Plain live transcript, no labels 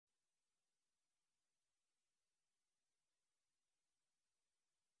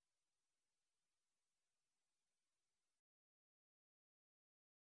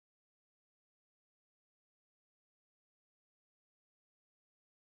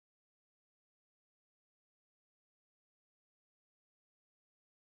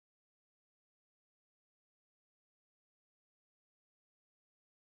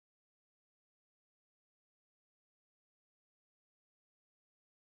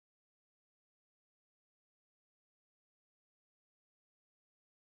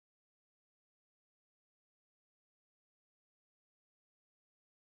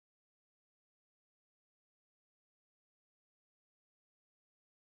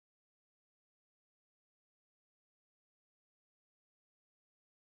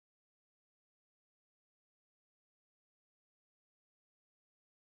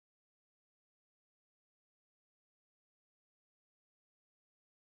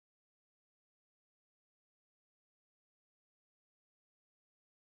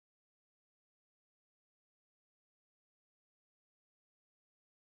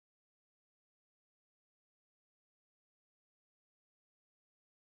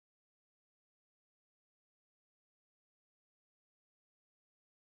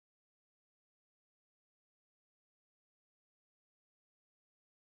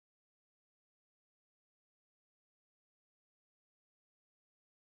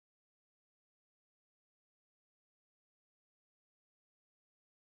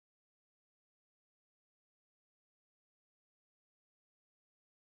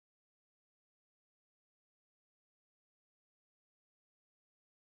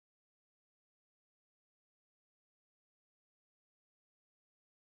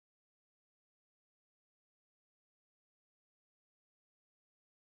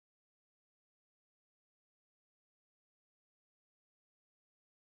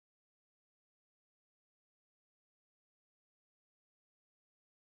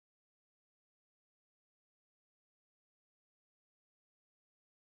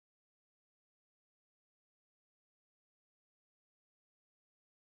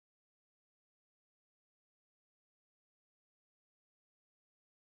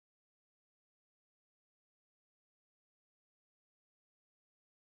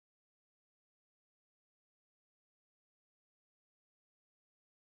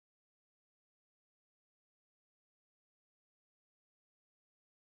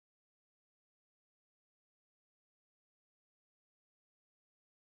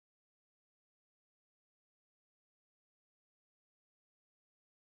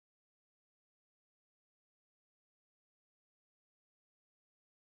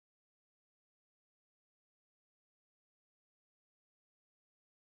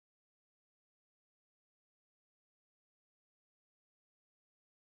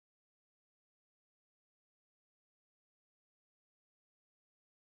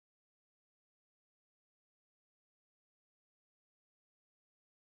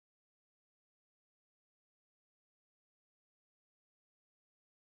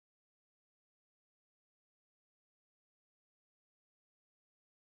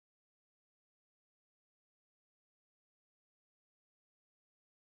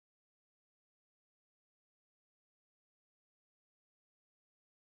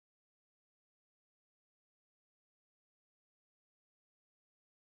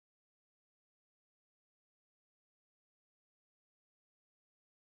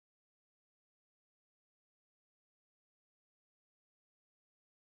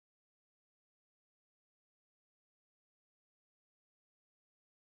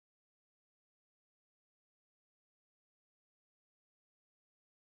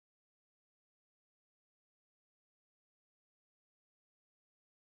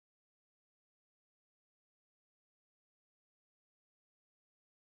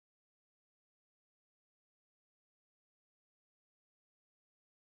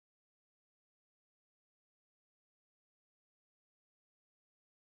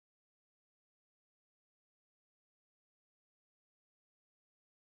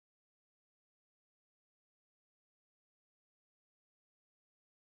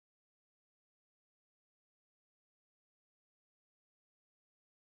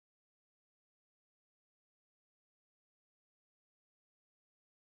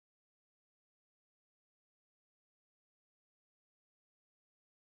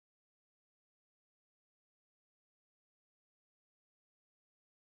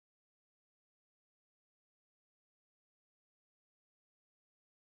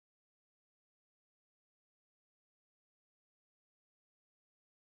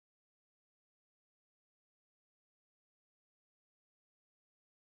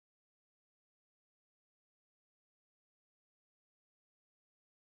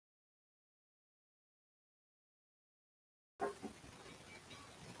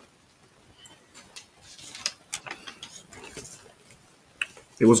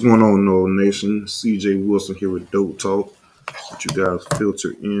Hey, what's going on, No Nation? CJ Wilson here with Dope Talk. Let you guys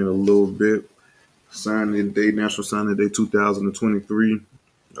filter in a little bit. Signing Day, National Signing Day 2023.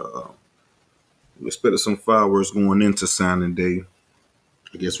 We expected some fireworks going into signing day.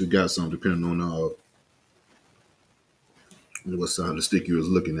 I guess we got some, depending on what side of the stick you was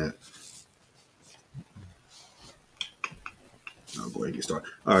looking at. I'll go ahead and get started.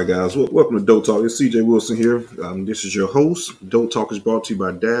 All right, guys. Welcome to Dope Talk. It's CJ Wilson here. This is your host. Dope Talk is brought to you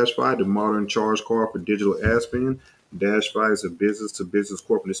by Dash5, the modern charge card for digital ad spend. Dash5 is a business-to-business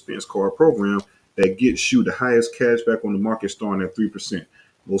corporate expense card program that gets you the highest cash back on the market, starting at 3%.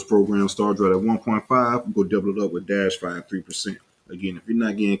 Most programs start right at 1.5. Go double it up with Dash5 3%. Again, if you're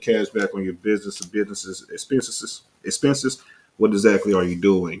not getting cash back on your business expenses, what exactly are you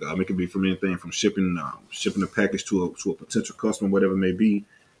doing? It can be from anything from shipping a package to a potential customer, whatever it may be.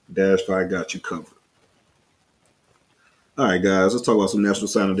 Dash5 got you covered. All right, guys, let's talk about some National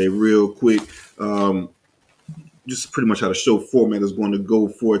Signing Day real quick. Just pretty much how the show format is going to go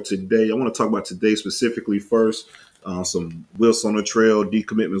for today. I want to talk about today specifically first. Some Wilson on the trail,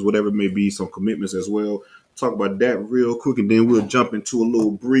 decommitments, whatever it may be, some commitments as well. Talk about that real quick, and then we'll jump into a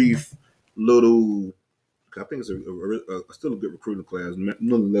I think it's still a good recruiting class.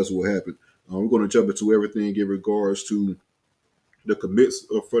 Nonetheless, what happened. We're going to jump into everything in regards to the commits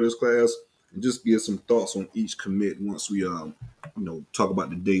for this class, and just give some thoughts on each commit once we talk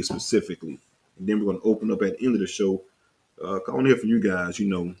about the day specifically. And then we're going to open up at the end of the show. I want to hear from you guys.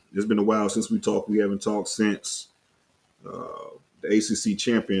 It's been a while since we talked. We haven't talked since the ACC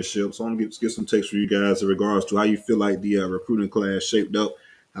championship. So I want to get some takes from you guys in regards to how you feel like the recruiting class shaped up,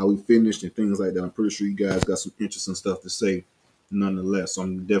 how we finished, and things like that. I'm pretty sure you guys got some interesting stuff to say nonetheless. So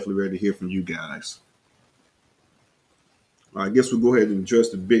I'm definitely ready to hear from you guys. I guess we'll go ahead and address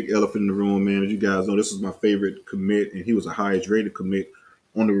the big elephant in the room, man. As you guys know, this is my favorite commit, and he was a highest rated commit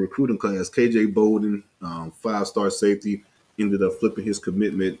on the recruiting class. KJ Bolden, 5-star safety, ended up flipping his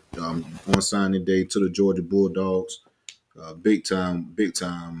commitment on signing day to the Georgia Bulldogs. Big time win for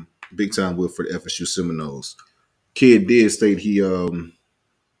the FSU Seminoles. Kid did state he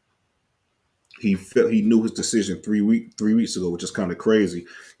knew his decision 3 weeks ago, which is kind of crazy.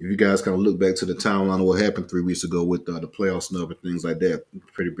 If you guys kind of look back to the timeline of what happened 3 weeks ago with the playoff snub and things like that,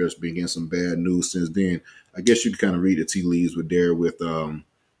 pretty much been getting some bad news since then. I guess you can kind of read the tea leaves with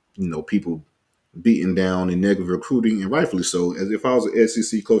people beating down and negative recruiting, and rightfully so. As if I was an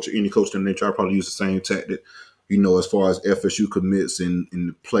SEC coach or any coach in nature, I'd probably use the same tactic, as far as FSU commits in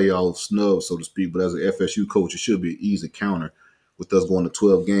the playoff snub, so to speak. But as an FSU coach, it should be an easy counter with us going to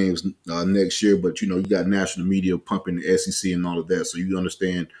 12 games next year. But, you got national media pumping the SEC and all of that. So you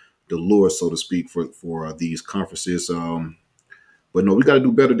understand the lure, so to speak, for these conferences. But no, we got to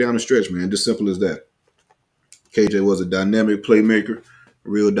do better down the stretch, man. Just simple as that. KJ was a dynamic playmaker, a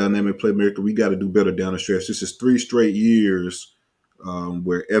real dynamic playmaker. We got to do better down the stretch. This is 3 straight years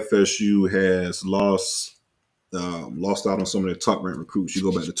where FSU has lost out on some of their top-ranked recruits. You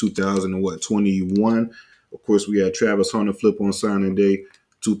go back to 2021. Of course, we had Travis Hunter flip on signing day.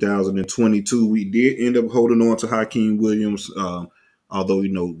 2022, we did end up holding on to Hakeem Williams, although,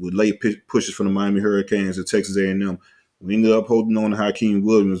 with late pushes from the Miami Hurricanes and Texas A&M. We ended up holding on to Hakeem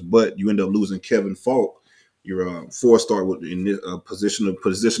Williams, but you end up losing Kevin Falk, your 4-star in this position of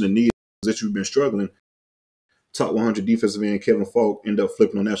need, position we've been struggling. Top 100 defensive end Kevin Falk ended up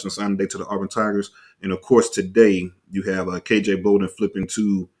flipping on National Signing Day to the Auburn Tigers. And, of course, today you have KJ Bolden flipping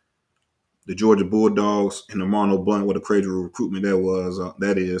to the Georgia Bulldogs, and Armando Blunt, what a crazy recruitment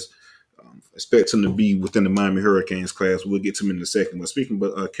that is. Expect him to be within the Miami Hurricanes class. We'll get to him in a second. But speaking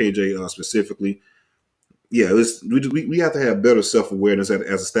about KJ specifically, yeah, we have to have better self-awareness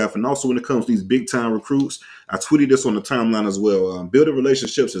as a staff. And also when it comes to these big-time recruits, I tweeted this on the timeline as well. Building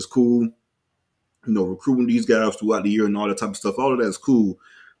relationships is cool. Recruiting these guys throughout the year and all that type of stuff, all of that is cool.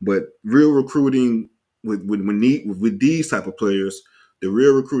 But real recruiting with these type of players, the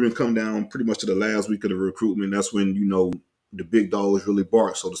real recruiting come down pretty much to the last week of the recruitment. That's when, the big dogs really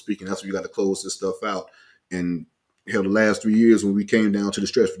bark, so to speak, and that's when you got to close this stuff out. And hell, the last 3 years when we came down to the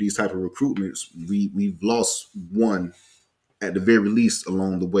stretch for these type of recruitments, we've lost one at the very least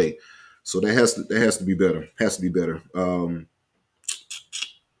along the way. So that has to be better.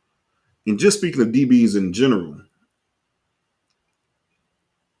 And just speaking of DBs in general,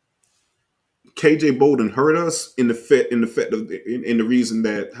 KJ Bolden hurt us in the reason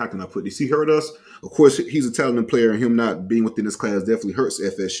that, how can I put this? He hurt us. Of course, he's a talented player, and him not being within this class definitely hurts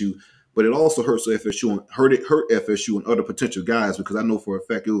FSU. But it also hurt FSU and other potential guys, because I know for a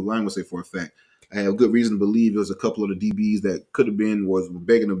fact, I'm going to say for a fact, I have good reason to believe there was a couple of the DBs that could have been was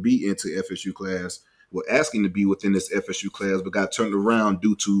begging to be into FSU class were asking to be within this FSU class, but got turned around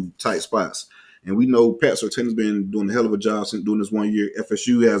due to tight spots. And we know Pat Surtain's been doing a hell of a job since doing this 1 year.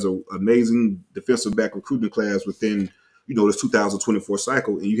 FSU has an amazing defensive back recruiting class within, this 2024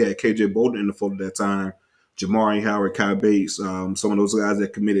 cycle. And you had KJ Bolden in the fold at that time, Jamari Howard, Kai Bates, some of those guys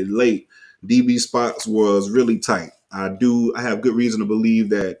that committed late. DB spots was really tight. I have good reason to believe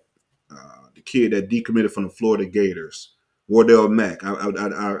that the kid that decommitted from the Florida Gators, Wardell Mack,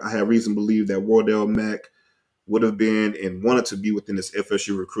 I have reason to believe that Wardell Mack would have been and wanted to be within this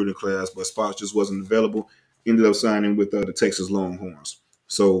FSU recruiting class, but spots just wasn't available. Ended up signing with the Texas Longhorns.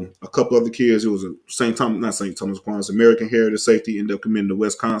 So a couple other kids, it was a not St. Thomas Aquinas, American Heritage safety, ended up committing to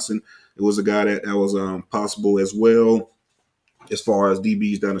Wisconsin. It was a guy that was possible as well as far as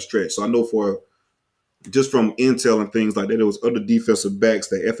DBs down the stretch. So I know just from intel and things like that, there was other defensive backs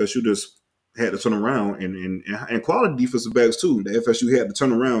that FSU just had to turn around and quality defensive backs too. The FSU had to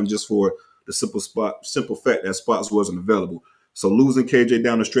turn around just for the simple fact that spots wasn't available. So losing KJ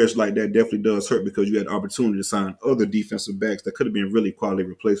down the stretch like that definitely does hurt because you had the opportunity to sign other defensive backs that could have been really quality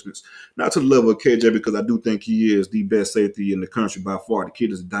replacements. Not to the level of KJ, because I do think he is the best safety in the country by far. The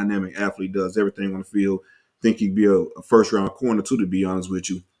kid is a dynamic athlete, does everything on the field. Think he'd be a first-round corner too, to be honest with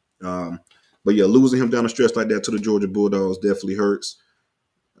you. But yeah, losing him down the stretch like that to the Georgia Bulldogs definitely hurts.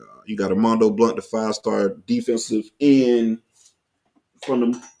 You got Armando Blunt, the 5-star defensive end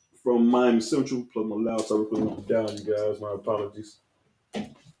from Miami Central. Plug my loud so I really down, you guys. My apologies.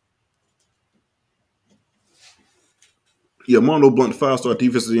 Yeah, Armando Blunt, the 5-star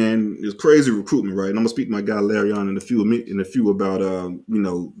defensive end, is crazy recruitment, right? And I'm gonna speak to my guy Larry on in a few about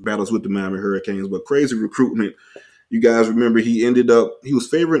battles with the Miami Hurricanes, but crazy recruitment. You guys remember he was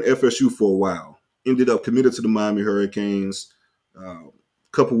favoring FSU for a while. Ended up committed to the Miami Hurricanes. A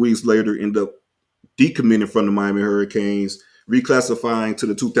couple weeks later, ended up decommitting from the Miami Hurricanes, reclassifying to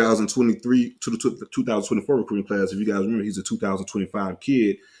the 2024 recruiting class. If you guys remember, he's a 2025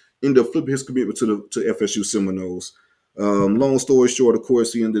 kid. Ended up flipping his commitment to FSU Seminoles. Long story short, of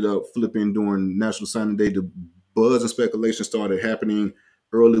course, he ended up flipping during National Signing Day. The buzz and speculation started happening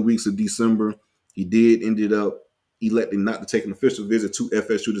early weeks of December. He ended up electing not to take an official visit to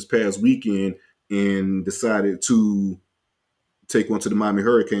FSU this past weekend and decided to take one to the Miami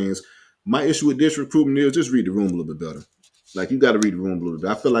Hurricanes. My issue with this recruitment is just read the room a little bit better. Like, you got to read the room a little bit.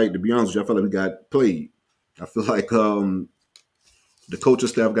 I feel like, to be honest with you, I feel like we got played. I feel like the coaching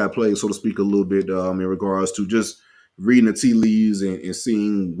staff got played, so to speak, a little bit in regards to just reading the tea leaves and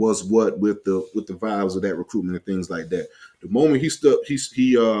seeing what's what with the vibes of that recruitment and things like that. The moment he stepped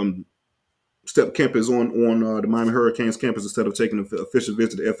campus on the Miami Hurricanes campus instead of taking an official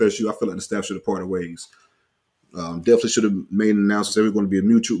visit to FSU, I feel like the staff should have parted ways. Definitely should have made an announcement that we're going to be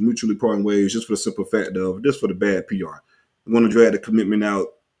mutually parting ways, just for the simple fact of just for the bad PR. We're going to drag the commitment out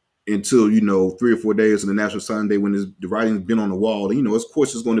until 3 or 4 days in the National Signing Day when the writing's been on the wall. And, of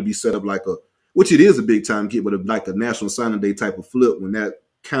course, it's going to be set up like which it is a big time get, but like a National Signing Day type of flip when that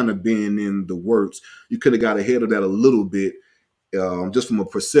kind of been in the works. You could have got ahead of that a little bit, just from a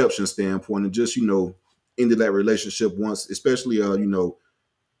perception standpoint, and just ended that relationship once, especially hell,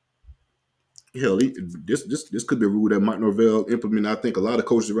 this could be a rule that Mike Norvell implement. I think a lot of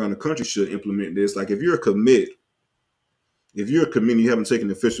coaches around the country should implement this. Like, if you're a commit, you haven't taken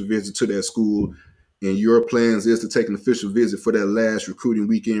an official visit to that school, and your plans is to take an official visit for that last recruiting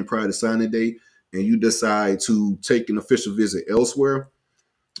weekend prior to signing day, and you decide to take an official visit elsewhere,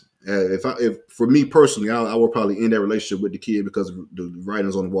 if for me personally, I would probably end that relationship with the kid because of the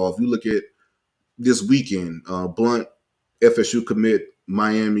writings on the wall. If you look at this weekend, Blunt, FSU commit,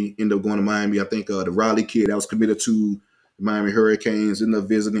 Miami, ended up going to Miami. I think the Riley kid that was committed to the Miami Hurricanes ended up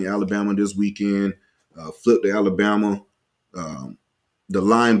visiting Alabama this weekend, flipped to Alabama. The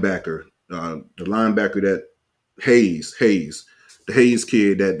linebacker that Hayes, the Hayes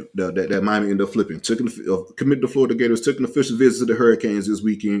kid that Miami ended up flipping, committed to Florida Gators, took an official visit to the Hurricanes this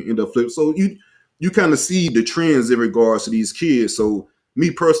weekend, ended up flipping. So you kind of see the trends in regards to these kids. So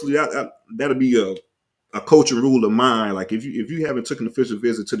me personally, that'll be a coaching rule of mine. Like, if you haven't took an official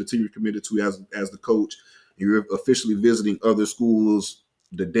visit to the team you're committed to as the coach, and you're officially visiting other schools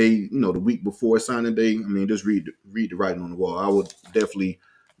the day, the week before signing day, I mean, just read the writing on the wall. I would definitely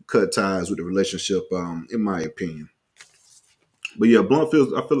cut ties with the relationship, in my opinion. But yeah, I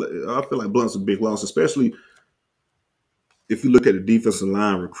feel like Blunt's a big loss, especially if you look at the defensive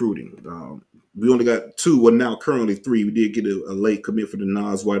line recruiting. We only got 2, well now currently 3. We did get a late commit for the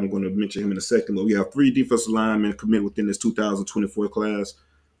Nas White. I'm going to mention him in a second, but we have 3 defensive linemen commit within this 2024 class.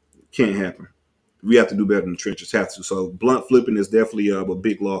 Can't happen. We have to do better in the trenches, have to. So Blunt flipping is definitely a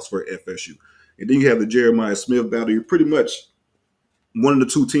big loss for FSU. And then you have the Jeremiah Smith battle. You're pretty much one of the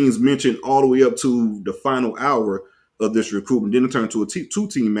two teams mentioned all the way up to the final hour of this recruitment. Then it turned to a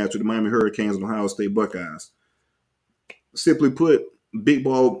two-team match with the Miami Hurricanes and Ohio State Buckeyes. Simply put, big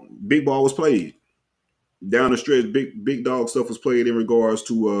ball was played down the stretch. Big dog stuff was played in regards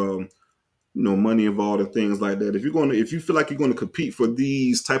to money involved and things like that. If you feel like you're going to compete for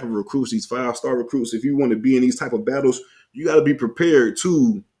these type of recruits, these 5-star recruits, if you want to be in these type of battles, you got to be prepared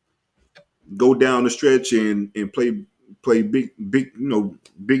to go down the stretch and play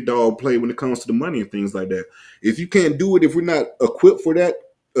big dog play when it comes to the money and things like that. If you can't do it, if we're not equipped for that,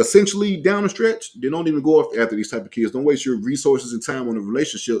 essentially down the stretch, then don't even go after these type of kids. Don't waste your resources and time on the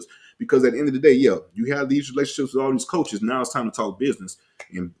relationships, because at the end of the day, yeah, you have these relationships with all these coaches. Now it's time to talk business,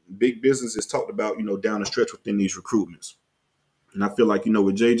 and big business is talked about, down the stretch within these recruitments. And I feel like,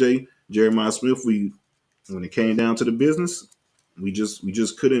 with JJ, Jeremiah Smith, when it came down to the business, we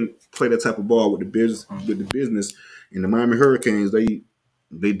just couldn't play that type of ball with the business. And the Miami Hurricanes, they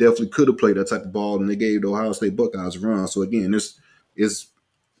definitely could have played that type of ball, and they gave the Ohio State Buckeyes a run. So again, it's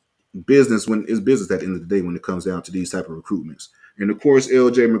business at the end of the day when it comes down to these type of recruitments. And of course,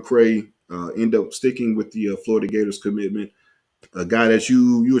 LJ McCray ended up sticking with the Florida Gators commitment, a guy that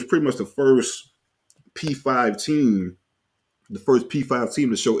you was pretty much the first P5 team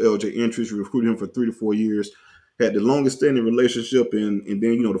to show LJ interest. We recruited him for 3 to 4 years. Had the longest standing relationship, and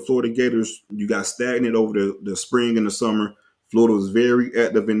then the Florida Gators, you got stagnant over the spring and the summer. Florida was very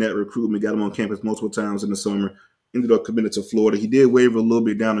active in that recruitment, got him on campus multiple times in the summer, ended up committed to Florida. He did waver a little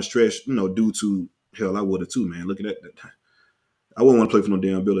bit down the stretch, due to, hell, I would have too, man. Look at that. I wouldn't want to play for no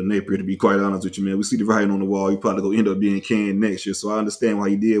damn Bill Napier, to be quite honest with you, man. We see the writing on the wall. He probably going to end up being canned next year, so I understand why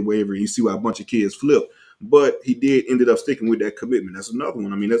he did waver. You see why a bunch of kids flip, but he did ended up sticking with that commitment. That's another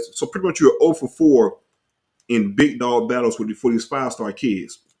one. I mean, so pretty much you're 0 for 4 in big dog battles for these 5-star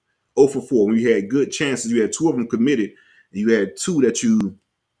kids. 0 for 4. When you had good chances, you had 2 of them committed, and you had 2 that you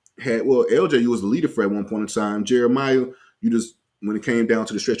had. Well, LJ, you was the leader for at one point in time. Jeremiah, when it came down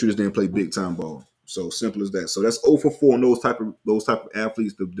to the stretch, you just didn't play big time ball. So simple as that. So that's 0 for 4 in those type of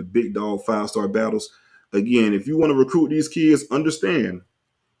athletes, the big dog 5-star battles. Again, if you want to recruit these kids, understand.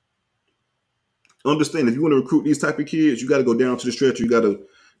 If you want to recruit these type of kids, you got to go down to the stretch. You got to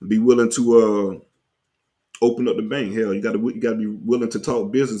be willing to open up the bank. Hell, you got to be willing to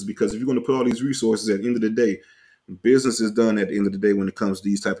talk business, because if you're going to put all these resources, at the end of the day, business is done at the end of the day when it comes to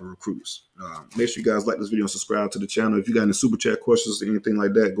these type of recruits. Make sure you guys like this video and subscribe to the channel. If you got any super chat questions or anything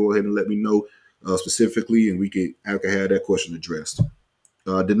like that, go ahead and let me know specifically, and I can have that question addressed.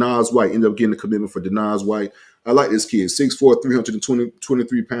 Denaz White, ended up getting a commitment for Denaz White. I like this kid, 6'4",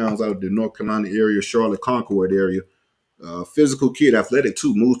 323 pounds, out of the North Carolina area, Charlotte Concord area. Physical kid, athletic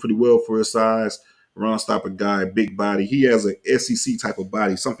too, moves pretty well for his size. Run stopper guy, big body. He has an SEC type of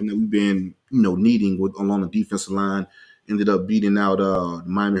body, something that we've been, needing along the defensive line. Ended up beating out the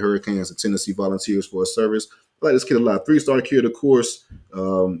Miami Hurricanes and Tennessee Volunteers for a service. I like this kid a lot. 3-star kid, of course.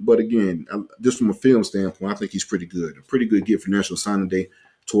 But again, just from a film standpoint, I think he's pretty good. A pretty good get for National Signing Day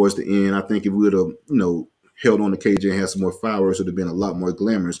towards the end. I think if we would have, held on to KJ and had some more fireworks, it would have been a lot more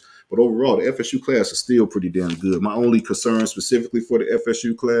glamorous. But overall, the FSU class is still pretty damn good. My only concern specifically for the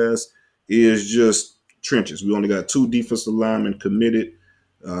FSU class is just trenches. We only got 2 defensive linemen committed.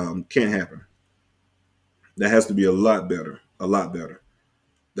 Can't happen. That has to be a lot better. A lot better.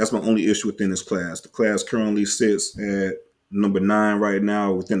 That's my only issue within this class. The class currently sits at number 9 right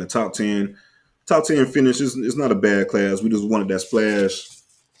now within the top 10. Top 10 finish is not a bad class. We just wanted that splash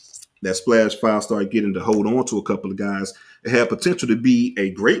 5-star getting to hold on to a couple of guys. It had potential to be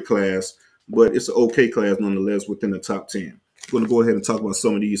a great class, but it's an okay class nonetheless within the top 10. I'm going to go ahead and talk about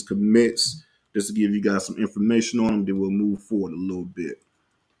some of these commits just to give you guys some information on them. Then we'll move forward a little bit.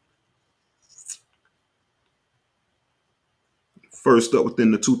 First up,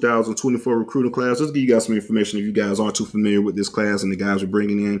 within the 2024 recruiting class, let's give you guys some information if you guys aren't too familiar with this class and the guys we're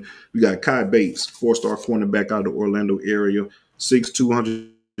bringing in. We got Kai Bates, 4-star cornerback out of the Orlando area, 6'2",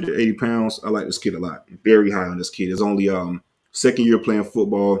 280 pounds. I like this kid a lot. Very high on this kid. His only second year playing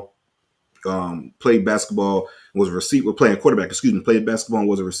football. Played basketball, playing quarterback, played basketball and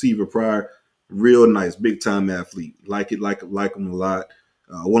was a receiver prior. Real nice, big time athlete. Like him a lot.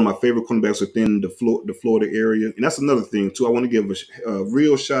 One of my favorite cornerbacks within the Florida area. And that's another thing too. I want to give a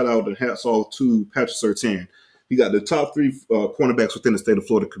real shout out and hats off to Patrick Surtain. He got the top 3 cornerbacks within the state of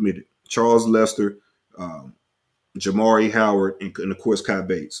Florida committed. Charles Lester, Jamari Howard, and of course Kai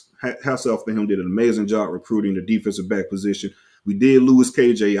Bates. Hats off to him. Did an amazing job recruiting the defensive back position. We did lose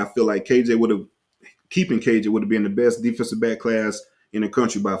KJ. I feel like keeping KJ would have been the best defensive back class in the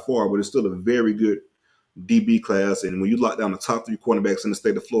country by far, but it's still a very good DB class. And when you lock down the top 3 cornerbacks in the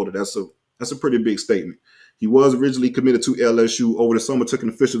state of Florida, That's a pretty big statement. He was originally committed to LSU. Over the summer, took an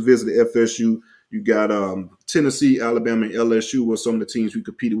official visit to FSU. You got Tennessee, Alabama, and LSU were some of the teams we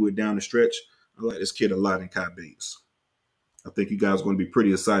competed with down the stretch. I like this kid a lot in Kai Bates. I think you guys are going to be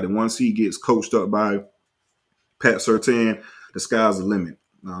pretty excited. Once he gets coached up by Pat Surtain, the sky's the limit.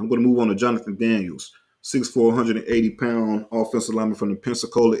 I'm going to move on to Jonathan Daniels, 6'4", 180-pound offensive lineman from the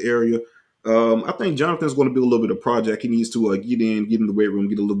Pensacola area. I think Jonathan's going to be a little bit of a project. He needs to get in the weight room,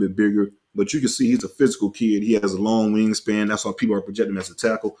 get a little bit bigger. But you can see he's a physical kid. He has a long wingspan. That's why people are projecting him as a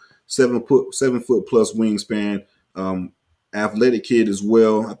tackle. 7 foot plus wingspan. Athletic kid as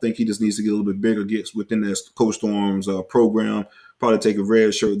well. I think he just needs to get a little bit bigger, gets within that Coach Storm's program. Probably take a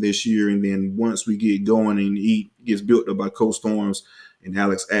red shirt this year, and then once we get going and he gets built up by Coach Storms and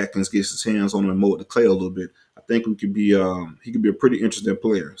Alex Atkins gets his hands on him and mold the clay a little bit, I think he could be a pretty interesting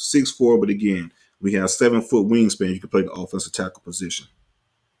player. 6'4", but again, we have 7 foot wingspan. You can play the offensive tackle position.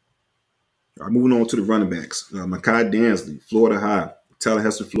 All right, moving on to the running backs. Mekhi Dansley, Florida High,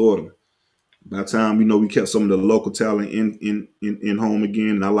 Tallahassee, Florida. By the time we kept some of the local talent in home again,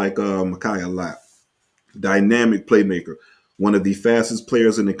 and I like Mekhi a lot. Dynamic playmaker, one of the fastest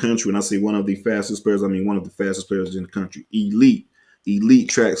players in the country. When I say one of the fastest players, I mean one of the fastest players in the country. Elite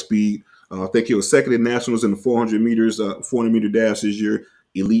track speed. I think he was second in nationals in the 400 meters, 400 meter dash this year.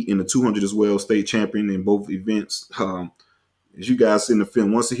 Elite in the 200 as well. State champion in both events. As you guys see in the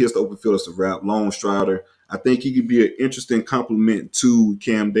film, once he hits the open field, it's a wrap. Long strider. I think he could be an interesting complement to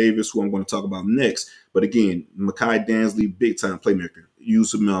Cam Davis, who I'm going to talk about next. But again, Mekhi Dansley, big-time playmaker.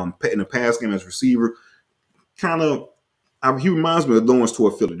 Use him in the pass game as receiver. He reminds me of Lawrence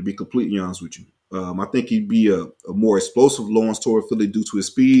Toafili, to be completely honest with you. I think he'd be a more explosive Lawrence Toafili due to his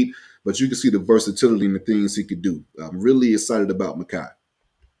speed, but you can see the versatility in the things he could do. I'm really excited about Mekhi.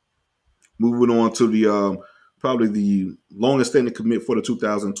 Moving on to the probably the longest standing commit for the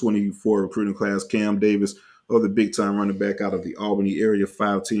 2024 recruiting class, Cam Davis, other big time running back out of the Albany area,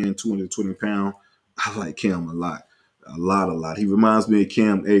 5'10", 220 pounds. I like Cam a lot. He reminds me of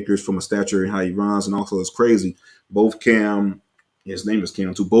Cam Akers from a stature and how he runs, and also it's crazy. His name is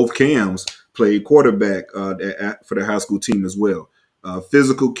Cam too. Both Cams played quarterback for their high school team as well.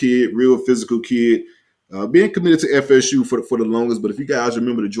 Physical kid, real physical kid. Being committed to FSU for the longest, but if you guys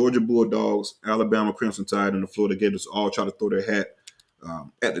remember, the Georgia Bulldogs, Alabama Crimson Tide, and the Florida Gators all try to throw their hat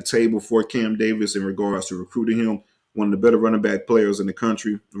at the table for Cam Davis in regards to recruiting him. One of the better running back players in the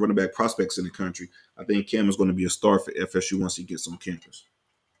country, running back prospects in the country. I think Cam is going to be a star for FSU once he gets on campus.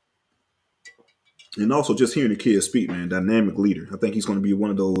 And also just hearing the kid speak, man, dynamic leader. I think he's going to be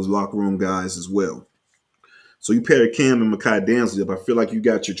one of those locker room guys as well. So you pair Cam and Mekhi Dansley up. I feel like you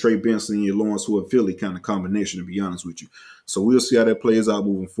got your Trey Benson and your Lawrence Toafili kind of combination, to be honest with you. So we'll see how that plays out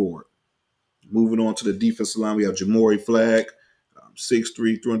moving forward. Moving on to the defensive line, we have Jamori Flagg,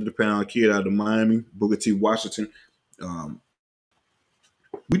 6'3", 300-pound kid out of Miami, Booker T. Washington.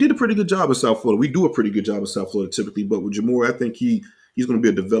 We did a pretty good job in South Florida. We do a pretty good job in South Florida typically, but with Jamori, I think he's going to be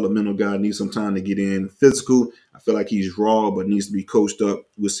a developmental guy, needs some time to get in. Physical, I feel like he's raw, but needs to be coached up.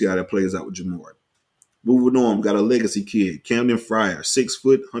 We'll see how that plays out with Jamori. Moving on, we got a legacy kid, Camden Fryer, 6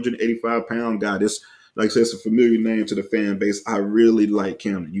 foot, 185-pound guy. This, like I said, it's a familiar name to the fan base. I really like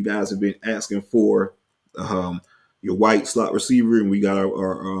Camden. You guys have been asking for your white slot receiver, and we got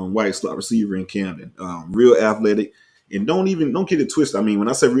our white slot receiver in Camden. Real athletic, and don't get it twisted. I mean, when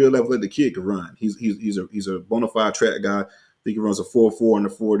I say real athletic, the kid can run. He's a bona fide track guy. I think he runs a 4.4 in the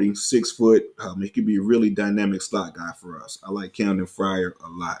 40, 6 foot. He could be a really dynamic slot guy for us. I like Camden Fryer a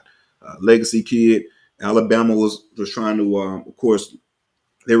lot. Legacy kid. Alabama was trying to, of course,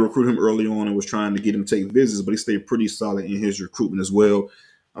 they recruited him early on and was trying to get him to take visits, but he stayed pretty solid in his recruitment as well.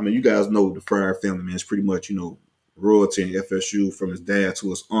 I mean, you guys know the Fryer family, man. It's pretty much, royalty in FSU from his dad to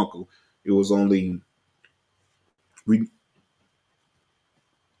his uncle. It was only we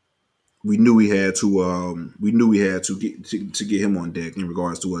knew we had to get him on deck in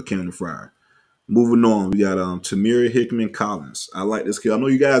regards to Camden Fryer. Moving on, we got Tamir Hickman Collins. I like this kid. I know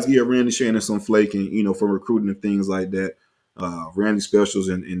you guys give Randy Shannon some flaking, for recruiting and things like that. Randy specials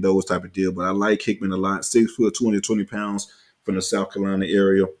and those type of deal. But I like Hickman a lot. 6 foot, 220 pounds from the South Carolina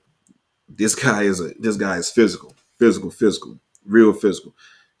area. This guy is physical, real physical.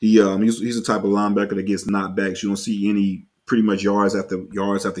 He's the type of linebacker that gets knockbacks. You don't see any pretty much yards after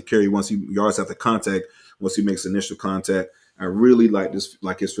carry yards after contact once he makes initial contact. I really like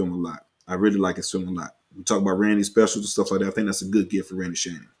his film a lot. We talk about Randy specials and stuff like that. I think that's a good gift for Randy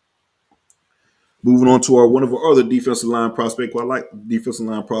Shannon. Moving on to one of our other defensive line prospects. Well, I like defensive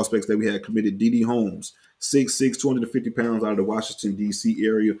line prospects that we had committed. D.D. Holmes, 6'6", 250 pounds out of the Washington, D.C.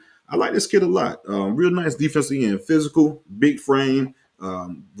 area. I like this kid a lot. Real nice defensive end. Physical, big frame.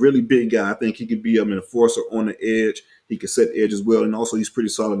 Really big guy. I think he could be an enforcer on the edge. He can set the edge as well, and also he's pretty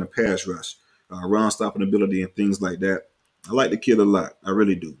solid in the pass rush, run stopping ability, and things like that. I like the kid a lot. I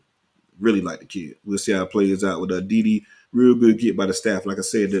really do. Really like the kid. We'll see how it plays out with Didi. Real good get by the staff. Like I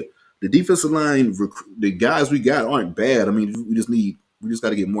said, the defensive line, the guys we got aren't bad. I mean, we just got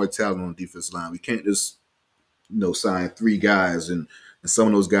to get more talent on the defensive line. We can't just sign 3 guys and some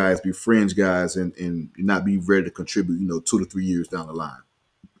of those guys be fringe guys and not be ready to contribute 2 to 3 years down the line.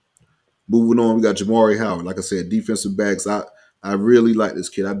 Moving on, we got Jamari Howard. Like I said, defensive backs. I really like this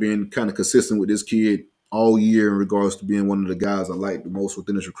kid. I've been kind of consistent with this kid all year in regards to being one of the guys I like the most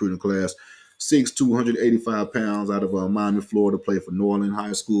within this recruiting class. 6'2", 285 pounds, out of Miami, Florida, played for New Orleans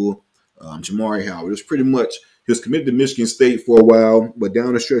High School. Jamari Howard. It's pretty much, he was committed to Michigan State for a while, but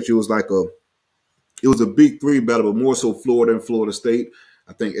down the stretch it was a big 3 battle, but more so Florida and Florida State.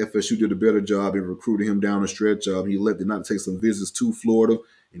 I think FSU did a better job in recruiting him down the stretch. He elected not to take some visits to Florida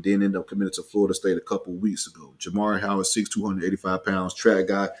and then ended up committed to Florida State a couple of weeks ago. Jamari Howard, 6'2", 285 pounds, track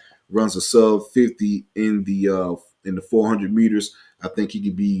guy, runs a sub 50 in the 400 meters. I think he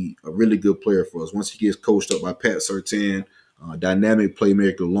could be a really good player for us once he gets coached up by Pat Surtain. Dynamic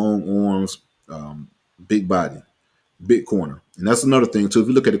playmaker, long arms, big body, big corner. And that's another thing, too. If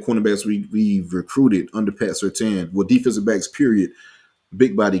you look at the cornerbacks we've recruited under Pat Surtain, well, defensive backs, period,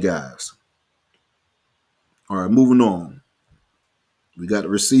 big body guys. All right, moving on. We got the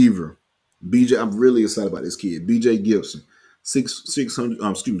receiver, BJ. I'm really excited about this kid, BJ Gibson, 6'4",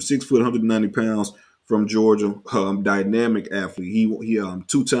 190 pounds, from Georgia. Dynamic athlete. He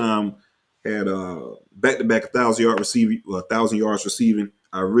 2-time had back-to-back 1,000 yards receiving.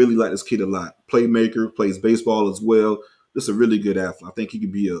 I really like this kid a lot. Playmaker, plays baseball as well. This is a really good athlete. I think he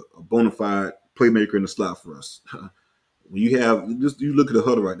could be a bona fide playmaker in the slot for us. When you look at the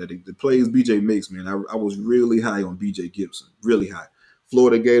huddle right there, the plays BJ makes, man, I was really high on BJ Gibson, really high.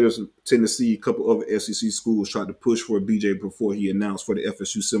 Florida Gators and Tennessee, a couple other SEC schools tried to push for BJ before he announced for the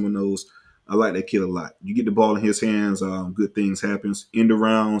FSU Seminoles. I like that kid a lot. You get the ball in his hands, good things happens. End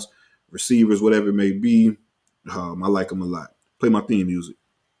arounds, receivers, whatever it may be. I like him a lot. Play my theme music.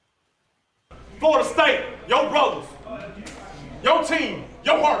 Florida State, your brothers, your team,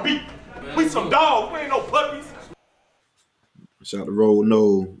 your heartbeat. We some dogs. We ain't no puppies. Shout out to Roll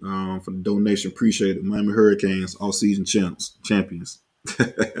No for the donation. Appreciate it. Miami Hurricanes, all-season champions.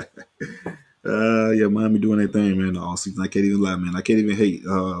 Yeah, Miami doing their thing, man, all season. I can't even lie, man. I can't even hate.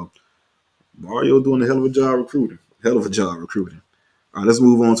 Mario doing a hell of a job recruiting. All right, let's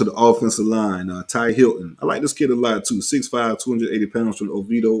move on to the offensive line. Ty Hilton. I like this kid a lot, too. 6'5", 280 pounds from the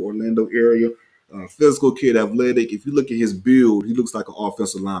Oviedo, Orlando area. Physical kid, athletic. If you look at his build, he looks like an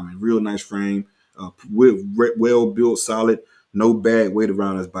offensive lineman. Real nice frame. Well-built, solid. No bad weight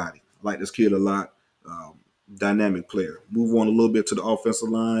around his body. I like this kid a lot. Dynamic player. Move on a little bit to the offensive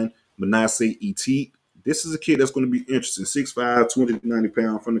line. Manasseh Eteet. This is a kid that's going to be interesting. 6'5", 290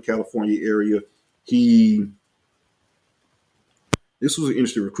 pounds from the California area. This was an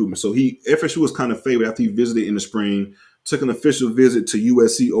interesting recruitment. So FSU was kind of favored after he visited in the spring, took an official visit to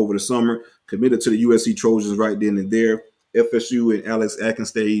USC over the summer, committed to the USC Trojans right then and there. FSU and Alex Atkins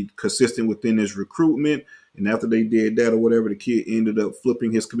stayed consistent within his recruitment. And after they did that or whatever, the kid ended up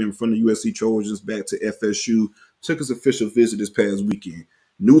flipping his commitment from the USC Trojans back to FSU, took his official visit this past weekend.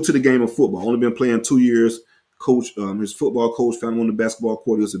 New to the game of football, only been playing 2 years. His football coach found him on the basketball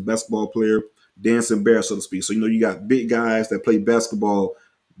court. He was a basketball player, dancing bear, so to speak. So, you got big guys that play basketball.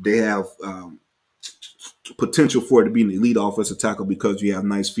 They have potential for it to be an elite offensive tackle because you have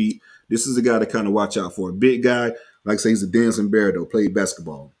nice feet. This is a guy to kind of watch out for. A big guy, like I say, he's a dancing bear, though, played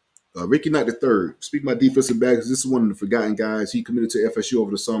basketball. Ricky Knight III. Speaking about defensive backs, this is one of the forgotten guys. He committed to FSU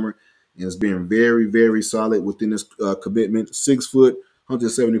over the summer and has been very, very solid within his commitment. 6 foot,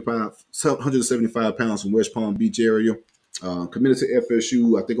 175 pounds from West Palm Beach area. Committed to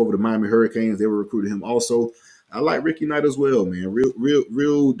FSU, I think over the Miami Hurricanes. They were recruiting him also. I like Ricky Knight as well, man.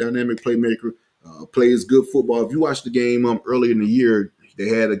 Real dynamic playmaker. Plays good football. If you watch the game earlier in the year they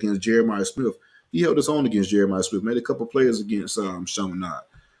had against Jeremiah Smith, he held his own against Jeremiah Smith. Made a couple plays against Chaminade.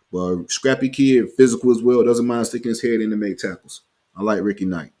 But scrappy kid, physical as well. Doesn't mind sticking his head in to make tackles. I like Ricky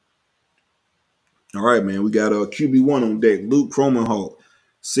Knight. All right, man. We got QB1 on deck. Luke Cromenhall,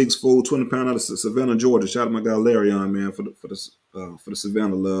 6'4", 20 pound out of Savannah, Georgia. Shout out to my guy Larry on, man, for the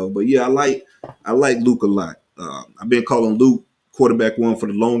Savannah love. But yeah, I like Luke a lot. I've been calling Luke quarterback 1 for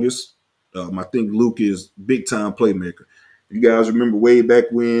the longest. I think Luke is big time playmaker. You guys remember way back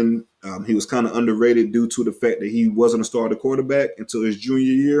when he was kind of underrated due to the fact that he wasn't a starter quarterback until his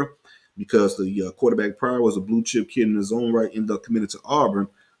junior year because the quarterback prior was a blue chip kid in his own right, ended up committed to Auburn.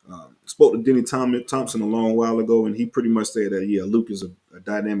 Spoke to Denny Thompson a long while ago, and he pretty much said that, yeah, Luke is a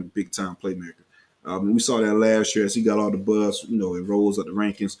dynamic, big-time playmaker. We saw that last year as he got all the buzz, it rose up the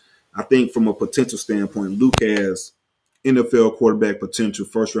rankings. I think from a potential standpoint, Luke has NFL quarterback potential,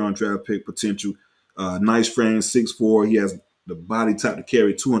 first-round draft pick potential, nice frame, 6'4". He has the body type to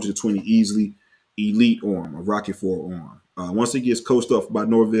carry 220 easily, elite arm, a Rocky 4 arm. Once he gets coached up by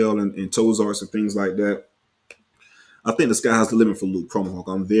Norvell and Tozarts and things like that, I think the sky has the limit for Luke Cromahawk.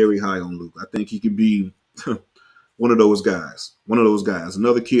 I'm very high on Luke. I think he could be one of those guys.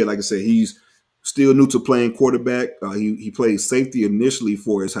 Another kid, like I said, he's still new to playing quarterback. He played safety initially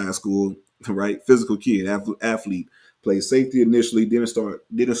for his high school, right? Physical kid, athlete. Played safety initially, didn't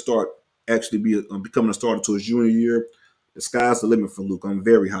start actually becoming a starter until his junior year. The sky's the limit for Luke. I'm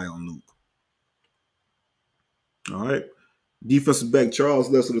very high on Luke. All right. Defensive back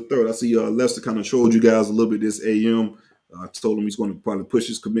Charles Lester III. I see Lester kind of trolled you guys a little bit this AM. I told him he's going to probably push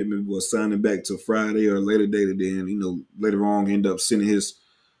his commitment, was signing back to Friday or later date. Then, later on, end up sending his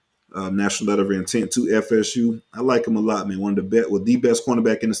national letter of intent to FSU. I like him a lot, man. One of the best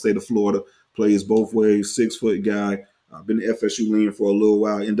cornerback in the state of Florida. Plays both ways, 6-foot guy. Been to FSU lean for a little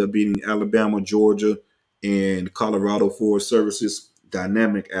while. Ended up beating Alabama, Georgia, and Colorado for his services.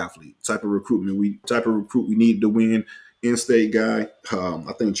 Dynamic athlete. Type of recruit we need to win. In-state guy.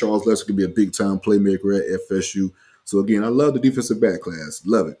 I think Charles Lester could be a big-time playmaker at FSU. So again, I love the defensive back class.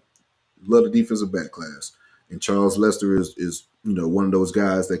 Love it. Love the defensive back class. And Charles Lester is one of those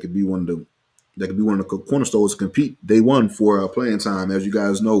guys that could be one of the cornerstones to compete day one for playing time. As you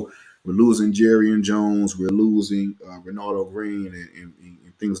guys know, we're losing Jerry and Jones, we're losing Ronaldo Green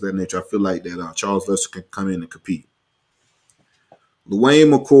and things of that nature. I feel like that Charles Lester can come in and compete.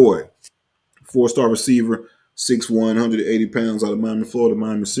 LaWayne McCoy, 4-star receiver, 6'1", 180 pounds, out of Miami, Florida,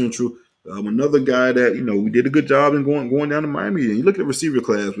 Miami Central. Another guy that, we did a good job in going down to Miami. And you look at the receiver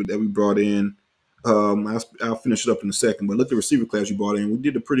class that we brought in. I'll finish it up in a second, but look at the receiver class you brought in. We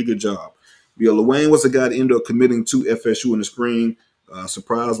did a pretty good job. LaWayne was the guy that ended up committing to FSU in the spring.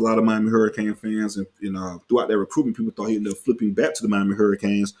 Surprised a lot of Miami Hurricane fans. And throughout that recruitment, people thought he ended up flipping back to the Miami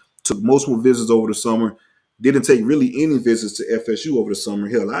Hurricanes. Took multiple visits over the summer. Didn't take really any visits to FSU over the summer.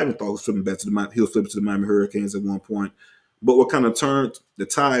 Hell, I even thought he was flipping to the Miami Hurricanes at one point. But what kind of turned the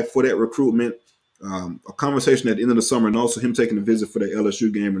tide for that recruitment, a conversation at the end of the summer, and also him taking a visit for the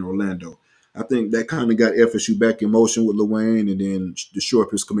LSU game in Orlando. I think that kind of got FSU back in motion with LaWayne, and then to shore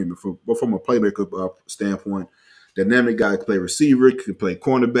up his commitment. But from a playmaker standpoint, dynamic guy, can play receiver, can play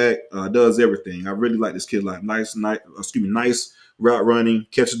cornerback, does everything. I really like this kid. Like nice route running,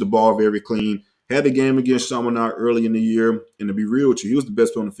 catches the ball very clean. Had the game against Chaminade early in the year, and to be real with you, he was the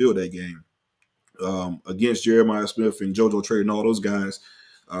best player on the field that game. Against Jeremiah Smith and JoJo Trey and all those guys,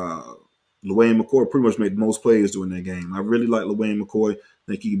 LaWayne McCoy pretty much made the most plays during that game. I really like LaWayne McCoy. I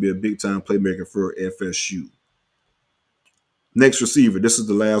think he could be a big-time playmaker for FSU. Next receiver, this is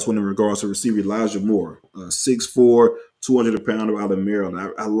the last one in regards to receiver, Elijah Moore, 6'4", 200 pounder out of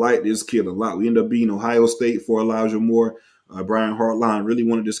Maryland. I like this kid a lot. We ended up beating Ohio State for Elijah Moore. Brian Hartline really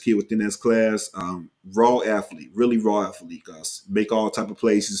wanted this kid within his class. Raw athlete, really raw athlete. Make all type of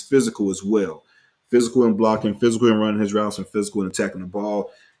plays. He's physical as well. Physical in blocking, physical in running his routes, and physical in attacking the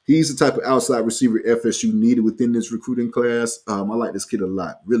ball. He's the type of outside receiver FSU needed within this recruiting class. I like this kid a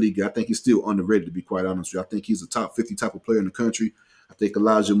lot. Really good. I think he's still underrated, to be quite honest with you. I think he's a top 50 type of player in the country. I think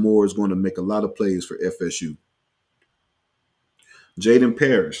Elijah Moore is going to make a lot of plays for FSU. Jaden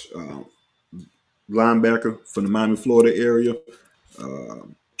Parrish, linebacker from the Miami, Florida area.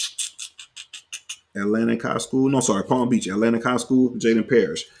 Palm Beach, Atlantic High School, Jaden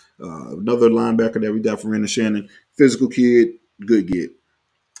Parrish. Another linebacker that we got from Renner Shannon. Physical kid, good kid.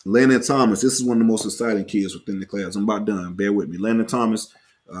 Landon Thomas, this is one of the most exciting kids within the class. I'm about done. Bear with me. Landon Thomas,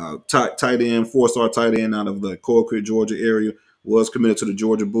 tight end, 4-star tight end out of the Colquitt, Georgia area, was committed to the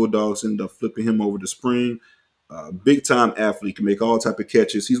Georgia Bulldogs, ended up flipping him over the spring. Big-time athlete, can make all type of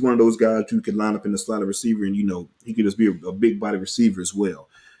catches. He's one of those guys who can line up in the slot of receiver, and, he can just be a big-body receiver as well.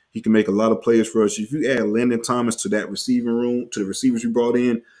 He can make a lot of plays for us. If you add Landon Thomas to that receiving room, to the receivers you brought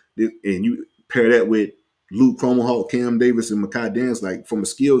in, and you pair that with Luke Cromahawk, Cam Davis, and Makai Dance, like from a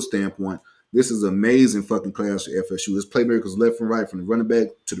skill standpoint, this is an amazing fucking class for FSU. It's playmakers left and right, from the running back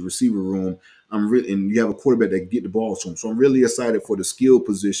to the receiver room. And you have a quarterback that can get the ball to him. So I'm really excited for the skill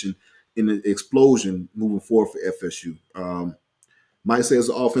position in the explosion moving forward for FSU. Might say it's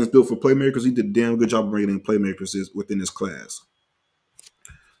an offense built for playmakers. He did a damn good job of bringing in playmakers within this class.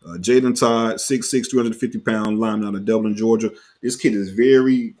 Jaden Todd, 6'6", 250-pound lineman out of Dublin, Georgia. This kid is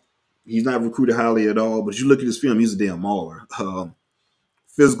he's not recruited highly at all, but you look at his film, he's a damn mauler.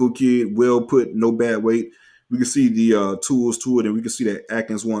 Physical kid, well put, no bad weight. We can see the tools to it, and we can see that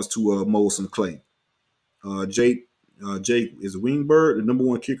Atkins wants to mold some clay. Jake is a wingbird, the number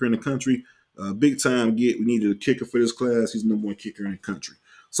one kicker in the country. Big time get. We needed a kicker for this class. He's the number one kicker in the country.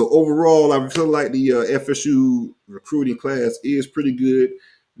 So overall, I feel like the FSU recruiting class is pretty good.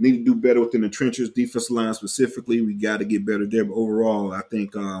 Need to do better within the trenches, defensive line specifically. We got to get better there. But overall, I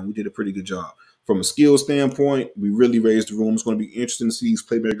think we did a pretty good job. From a skill standpoint, we really raised the room. It's going to be interesting to see these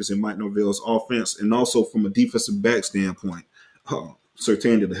playmakers in Mike Norvell's offense. And also from a defensive back standpoint,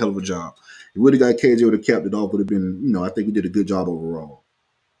 Surtain did a hell of a job. If we would have got KJ would have capped it off, would have been, I think we did a good job overall.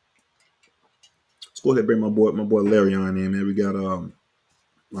 Let's go ahead and bring my boy Larry on in, man. We got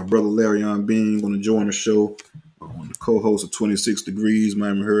my brother Larry on Bean going to join the show. The co-host of 26 Degrees,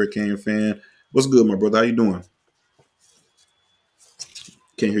 Miami Hurricane fan. What's good, my brother? How you doing?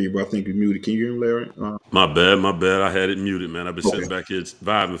 Can't hear you, bro. I think you're muted. Can you hear him, Larry? My bad. I had it muted, man. I've been sitting back here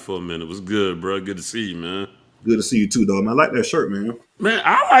vibing for a minute. What's good, bro? Good to see you, man. Good to see you too, dog. Man, I like that shirt, man. Man,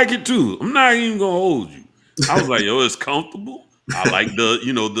 I like it too. I'm not even gonna hold you. I was like, yo, it's comfortable. I like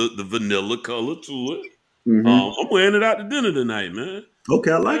the vanilla color to it. Mm-hmm. I'm wearing it out to dinner tonight, man.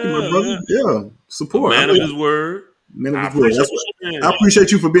 Okay, I like it, my brother. Yeah, support. Man of his word. Man of his word. I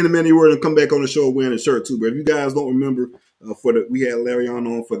appreciate you for being a man of your word and come back on the show wearing a shirt too. But if you guys don't remember, we had Larry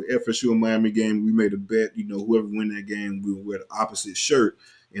on for the FSU and Miami game. We made a bet. Whoever win that game, we would wear the opposite shirt.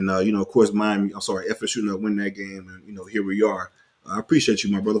 And of course, FSU not win that game, and here we are. I appreciate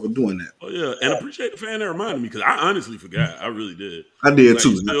you, my brother, for doing that. Oh yeah, and I appreciate the fan that reminded me because I honestly forgot. I really did. I did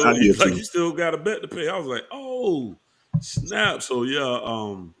too. You still got a bet to pay. I was like, oh snap! So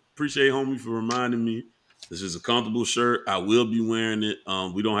yeah, appreciate homie for reminding me. This is a comfortable shirt. I will be wearing it.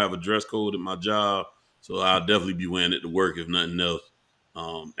 We don't have a dress code at my job, so I'll definitely be wearing it to work if nothing else.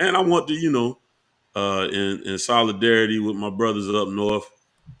 And I want to, in solidarity with my brothers up north.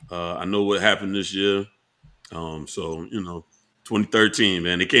 I know what happened this year. 2013,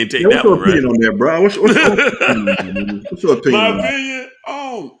 man. They can't take that one, right? On that, bro? What's your opinion? What's your opinion? My opinion?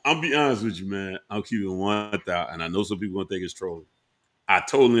 I'll be honest with you, man. I'll keep it 1,000. And I know some people are going to think it's trolling. I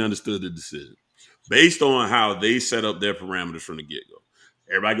totally understood the decision. Based on how they set up their parameters from the get-go.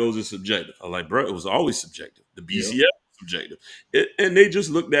 Everybody goes, it's subjective. I'm like, bro, it was always subjective. The BCF was subjective. And they just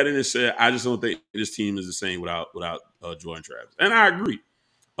looked at it and said, I just don't think this team is the same without Jordan Travis. And I agree.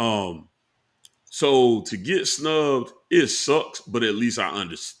 So to get snubbed, it sucks, but at least I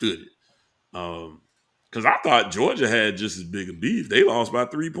understood it. Because I thought Georgia had just as big a beef. They lost by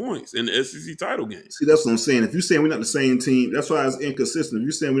 3 points in the SEC title game. See, that's what I'm saying. If you're saying we're not the same team, that's why it's inconsistent. If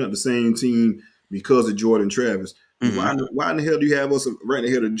you're saying we're not the same team because of Jordan Travis, why in the hell do you have us right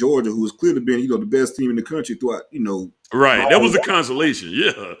ahead of Georgia, who has clearly been, the best team in the country throughout, Right. That was a consolation.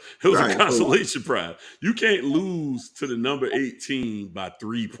 Yeah. It was a consolation prize. You can't lose to the number 18 by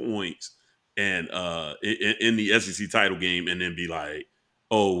 3 points and in the SEC title game and then be like,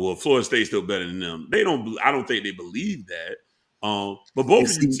 oh, well, Florida State's still better than them. I don't think they believe that. But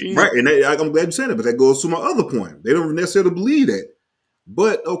both of you teams. Right. And I'm glad you said that, but that goes to my other point. They don't necessarily believe that.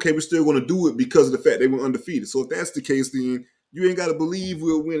 But, okay, we're still going to do it because of the fact they were undefeated. So if that's the case, then you ain't got to believe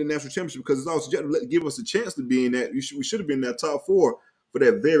we'll win the national championship because it's also give us a chance to be in that. We should have been in that top four for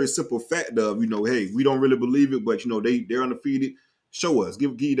that very simple fact of, hey, we don't really believe it, but, they're undefeated. Show us.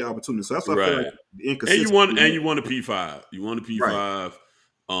 Give you the opportunity. So that's why I feel like the inconsistency. And you won a P5. You won a P5,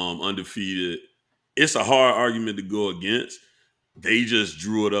 undefeated. It's a hard argument to go against. They just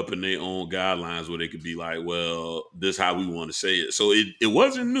drew it up in their own guidelines where they could be like, well, this is how we want to say it. So it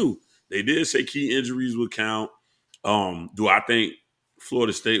wasn't new. They did say key injuries would count. Do I think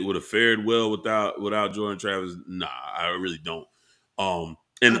Florida State would have fared well without Jordan Travis? Nah, I really don't.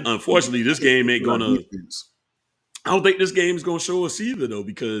 And unfortunately, this game ain't gonna. I don't think this game is gonna show us either, though,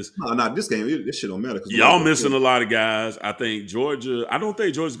 because this game, this shit don't matter. Y'all missing a lot of guys. I think Georgia. I don't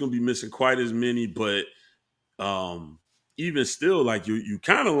think Georgia's gonna be missing quite as many, but even still, like you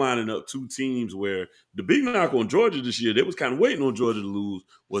kind of lining up two teams where the big knock on Georgia this year, they was kind of waiting on Georgia to lose,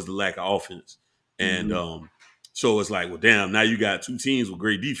 was the lack of offense. And so it's like, well, damn, now you got two teams with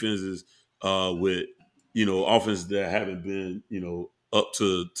great defenses with, offenses that haven't been, up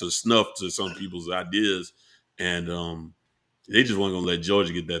to snuff to some people's ideas. And they just weren't going to let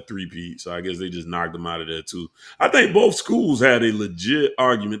Georgia get that three-peat. So I guess they just knocked them out of there too. I think both schools had a legit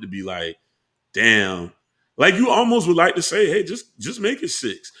argument to be like, damn, like you almost would like to say, hey, just make it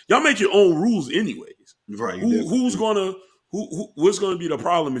 6. Y'all make your own rules anyways. Right. What's gonna be the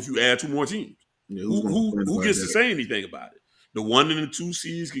problem if you add 2 more teams? Yeah, who gets to say anything about it? The 1 and the 2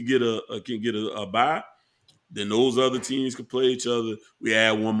 seeds can get a bye. Then those other teams can play each other. We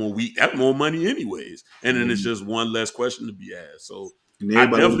add 1 more week. That's more money anyways. And then it's just one less question to be asked. So I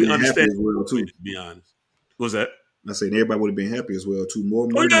definitely understand, to be honest. What's that? I said everybody would have been happy as well too. More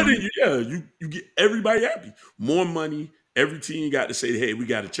Oh money. you get everybody happy. More money. Every team got to say, hey, we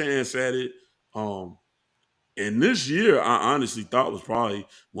got a chance at it. And this year, I honestly thought was probably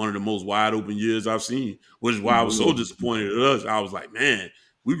one of the most wide open years I've seen, which is why I was so disappointed at us. I was like, man,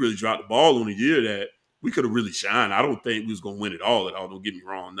 we really dropped the ball on a year that we could have really shined. I don't think we was going to win it all at all. Don't get me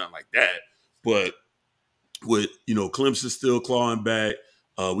wrong, nothing like that. But with, Clemson still clawing back,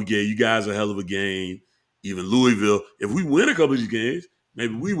 we gave you guys a hell of a game. Even Louisville, if we win a couple of these games,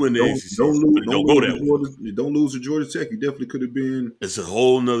 maybe we win the ACC. But it don't go that way. Don't lose to Georgia Tech. You definitely could have been. It's a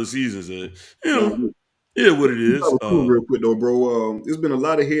whole nother season. So, yeah, what it is. Real quick though, bro. There's been a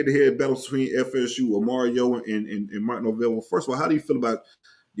lot of head-to-head battles between FSU, Mario, and Martin Novell. Well, first of all, how do you feel about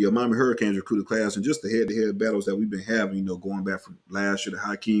the Miami Hurricanes recruited class and just the head-to-head battles that we've been having? Going back from last year to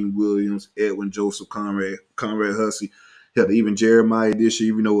Hakeem Williams, Edwin Joseph, Conrad Hussey, hell, even Jeremiah this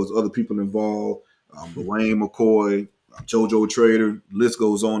year, even though there's other people involved. Dwayne McCoy, JoJo Trader, list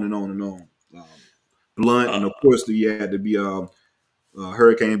goes on and on and on. Blunt, and of course, you had to be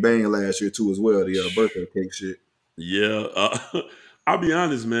Hurricane Bang last year too as well, the birthday cake shit. Yeah, I'll be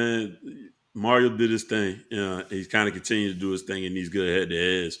honest, man. Mario did his thing. He's kind of continued to do his thing in these good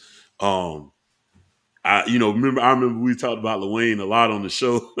head-to-heads. I remember we talked about Lawayne a lot on the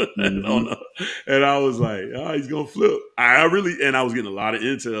show, and I was like, he's gonna flip. I was getting a lot of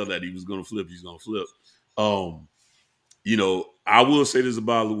intel that he was gonna flip. He's gonna flip. I will say this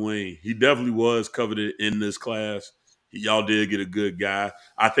about Lawayne. He definitely was coveted in this class. Y'all did get a good guy.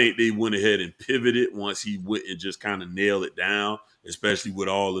 I think they went ahead and pivoted once he went and just kind of nailed it down, especially with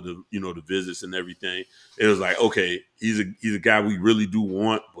all of the, the visits and everything. It was like, okay, he's a guy we really do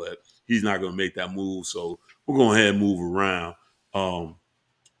want, but he's not going to make that move. So we're going to ahead and move around.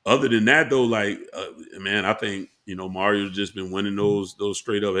 Other than that, though, man, I think, Mario's just been winning those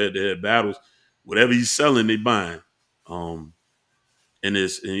straight up head-to-head battles. Whatever he's selling, they buying. And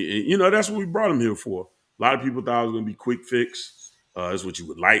that's what we brought him here for. A lot of people thought it was going to be quick fix. That's what you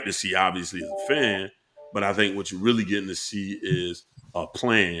would like to see, obviously, as a fan. But I think what you're really getting to see is a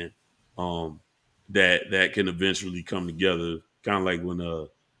plan that can eventually come together, kind of like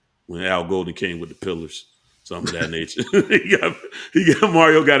when Al Golden came with the pillars, something of that nature.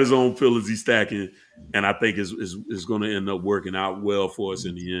 Mario got his own pillars he's stacking, and I think is going to end up working out well for us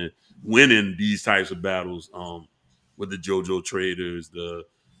in the end, winning these types of battles with the JoJo Traders, the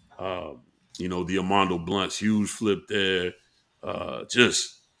Armando Blunts, huge flip there. I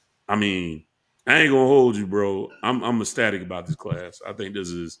ain't gonna hold you, bro. I'm ecstatic about this class. I think this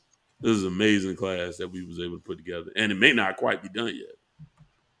is an amazing class that we was able to put together, and it may not quite be done yet.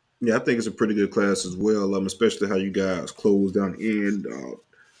 Yeah, I think it's a pretty good class as well. Especially how you guys closed down the end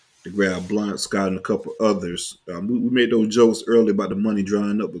to grab Blunt, Scott, and a couple others. We made those jokes earlier about the money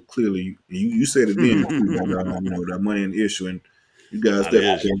drying up, but clearly you said it then. That money and issue, and you guys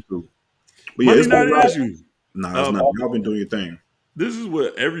definitely came through. But money's not an issue. No, it's not. Y'all been doing your thing. This is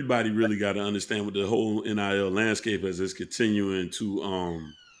what everybody really got to understand with the whole NIL landscape as it's continuing to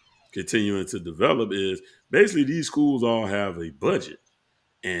develop is basically these schools all have a budget.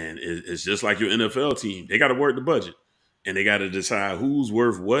 And it's just like your NFL team. They got to work the budget. And they got to decide who's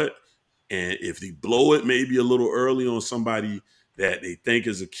worth what. And if they blow it maybe a little early on somebody that they think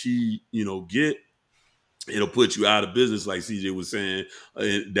is a key, get, it'll put you out of business, like CJ was saying,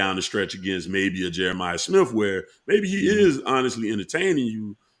 down the stretch against maybe a Jeremiah Smith, where maybe he is honestly entertaining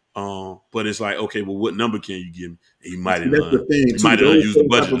you, but it's like, okay, well, what number can you give me? And you might have used the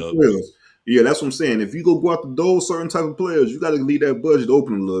budget up. Yeah, that's what I'm saying. If you go out to those certain type of players, you got to leave that budget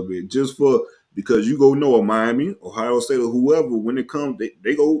open a little bit, because you go know a Miami, Ohio State, or whoever, when it comes,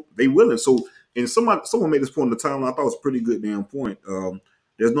 they willing. So, and someone made this point in the timeline. I thought it was a pretty good damn point.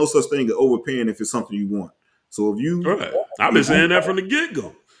 There's no such thing as overpaying if it's something you want. So if you, right. I've been saying that from the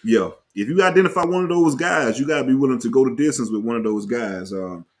get-go. Yeah, if you identify one of those guys, you got to be willing to go the distance with one of those guys.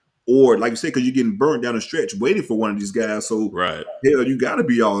 Or like you said, because you're getting burnt down the stretch waiting for one of these guys. So right, hell, you got to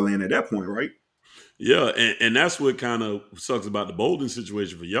be all in at that point, right? Yeah, and that's what kind of sucks about the Bolden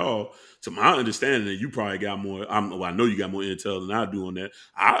situation for y'all. To my understanding, that you probably got more. I know you got more intel than I do on that.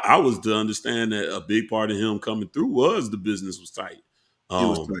 I was to understand that a big part of him coming through was the business was tight. It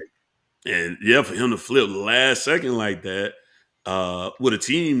was tight, and yeah, for him to flip last second like that with a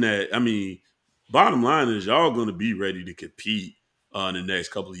team that, bottom line is y'all going to be ready to compete in the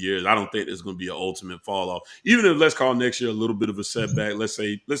next couple of years. I don't think there's going to be an ultimate fall off. Even if, let's call next year a little bit of a setback. Let's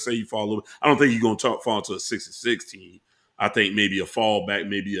say you fall over. I don't think you're going to fall into a 6-6 team. I think maybe a fallback,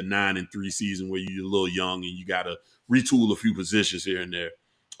 maybe a 9-3 season where you're a little young and you got to retool a few positions here and there.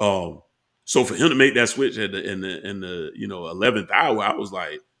 So for him to make that switch in the 11th hour, I was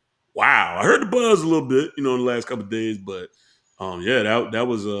like, wow. I heard the buzz a little bit, in the last couple of days, but yeah, that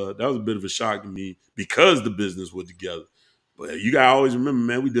was a bit of a shock to me because the business was together. But you gotta always remember,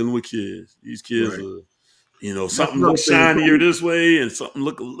 man, we dealing with kids. These kids Right. are, That's something another looks thing, shinier too. this way and something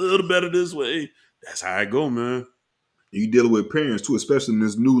look a little better this way. That's how I go, man. You dealing with parents too, especially in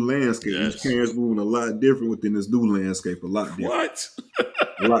this new landscape. These Yes. parents moving a lot different within this new landscape. A lot different. What?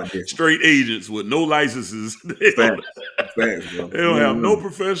 A lot different. Straight agents with no licenses. Facts, bro. They don't have no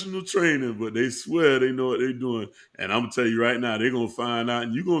professional training, but they swear they know what they're doing. And I'm gonna tell you right now, they're gonna find out,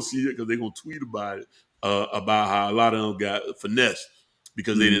 and you're gonna see it because they're gonna tweet about it, about how a lot of them got finessed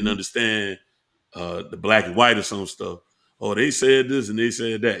because they didn't understand the black and white or some stuff. Oh, they said this and they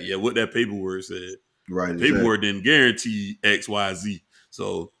said that. Yeah, what that paperwork said. Right. Paperwork didn't guarantee X, Y, Z.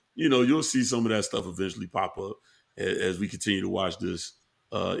 So, you'll see some of that stuff eventually pop up as we continue to watch this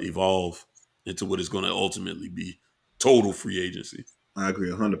evolve into what is going to ultimately be total free agency. I agree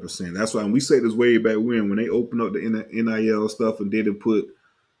 100%. That's why we said this way back when they opened up the NIL stuff and didn't put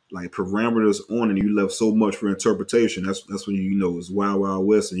like parameters on, and you left so much for interpretation. That's when it's wild, wild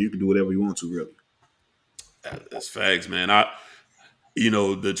west, and you can do whatever you want to, really. That's facts, man.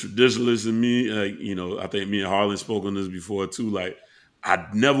 The traditionalist in me, I think me and Harlan spoke on this before too. Like, I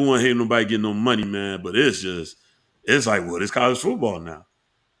never want to hear nobody getting no money, man. But it's like, well, it's college football now.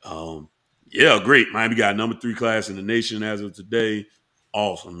 Yeah, great. Miami got number 3 class in the nation as of today.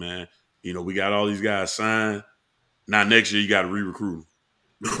 Awesome, man. We got all these guys signed. Now next year you got to re-recruit them.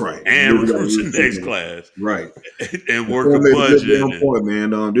 Right. And recruit the next class. Right. And work a budget. Point,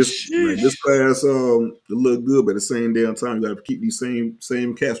 man. This class look good, but at the same damn time, you got to keep these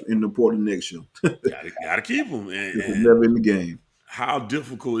same cats in the portal next year. Gotta keep them. And never in the game. How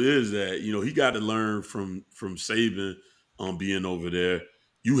difficult is that? He got to learn from Saban being over there.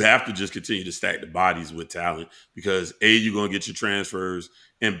 You have to just continue to stack the bodies with talent because A, you're going to get your transfers,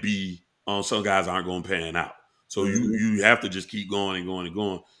 and B, some guys aren't going to pan out. So you have to just keep going and going and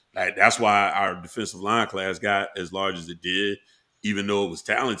going. Like, that's why our defensive line class got as large as it did, even though it was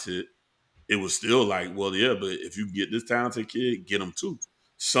talented. It was still like, well, yeah, but if you get this talented kid, get them too.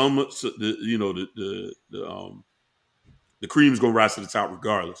 The cream's gonna rise to the top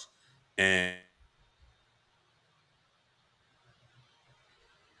regardless, and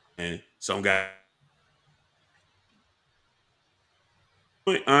some guy,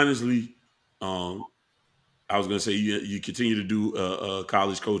 honestly, I was gonna say you continue to do a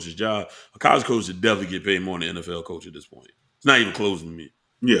college coach's job. A college coach should definitely get paid more than an NFL coach at this point. It's not even close to me.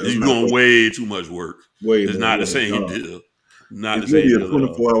 Yeah, you're doing way too much work. It's not the same deal. Not the same deal. It's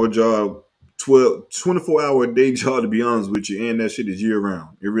really a 24-hour job, 24-hour a day job, to be honest with you, and that shit is year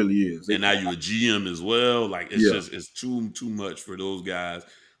round. It really is. And now you're a GM as well. Like, it's too much for those guys,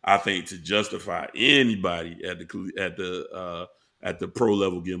 I think, to justify anybody at the pro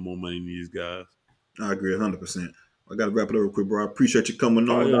level getting more money than these guys. I agree 100%. I got to wrap it up real quick, bro. I appreciate you coming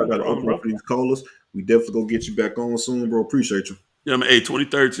on. Yeah, I got to open up for these callers. We definitely going to get you back on soon, bro. Appreciate you. Yeah, man. Hey,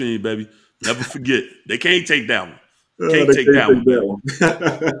 2013, baby. Never forget. They can't take that one. Can't take that one.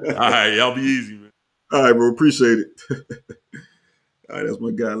 All right, y'all be easy, man. All right, bro. Appreciate it. All right, that's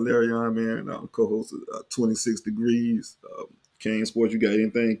my guy, Larry on, man. I'm co-host of 26 Degrees. Kane Sports, you got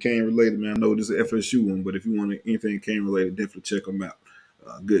anything Kane related, man? I know this is an FSU one, but if you want anything Kane related, definitely check him out.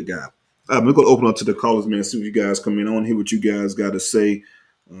 Good guy. All right, we're going to open up to the callers, man, see what you guys come in on, hear what you guys got to say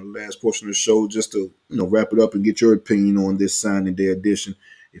on the last portion of the show, just to wrap it up and get your opinion on this signing day edition.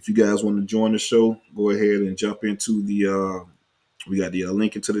 If you guys want to join the show, go ahead and jump into the we got the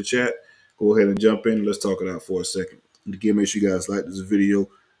link into the chat. Go ahead and jump in. Let's talk it out for a second. And again, make sure you guys like this video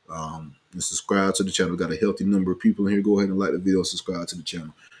and subscribe to the channel. We got a healthy number of people in here. Go ahead and like the video, subscribe to the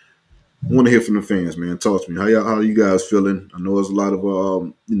channel. I want to hear from the fans, man. Talk to me. How you guys feeling? I know there's a lot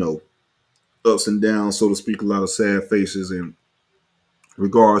of ups and downs, so to speak, a lot of sad faces in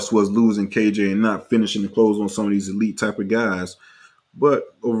regards to us losing KJ and not finishing the close on some of these elite type of guys.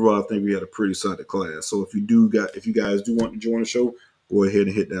 But overall, I think we had a pretty solid class. So if you guys do want to join the show, go ahead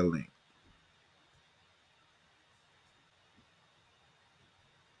and hit that link.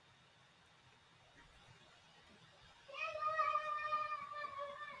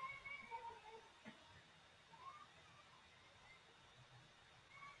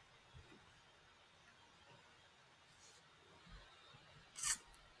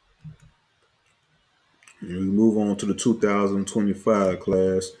 And we move on to the 2025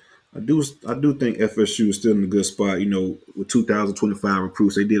 class. I do think FSU is still in a good spot. With 2025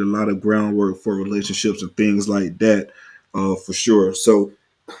 recruits, they did a lot of groundwork for relationships and things like that, for sure. So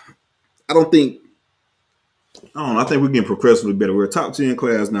I think we're getting progressively better. We're a top 10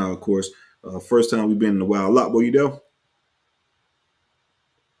 class now, of course. First time we've been in a while. Lockboy, you there?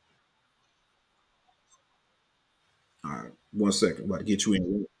 1 second. I'm about to get you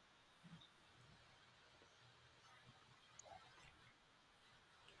in.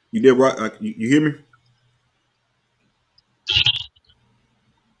 You did right. You hear me?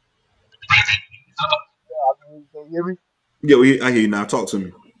 Can you hear me? Yeah, I hear you now. Talk to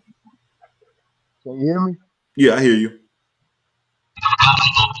me. Can you hear me? Yeah, I hear you.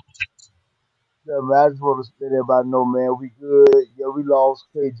 Yeah, man, I just want to let everybody know, man, we good. Yeah, we lost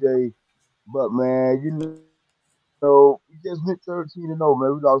KJ, but man, we just went 13-0,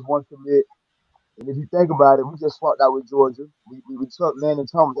 man. We lost one commit, and if you think about it, we just swapped out with Georgia. We took Landon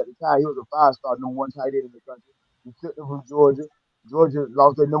Thomas at the time. He was a 5-star number one tight end in the country. We took him from Georgia. Georgia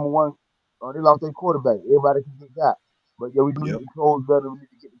lost their number one. They lost their quarterback. Everybody can get that, but yeah, we do need Yep. to close better. We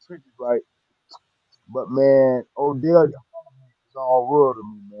need to get the trenches right. But man, Odell is all world to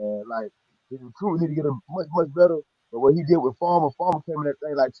me, man. Like his recruit need to get a much better. But what he did with Farmer came in that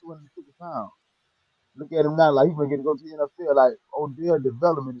thing like 250 pounds. Look at him now, like he's gonna get to go to the NFL. Like Odell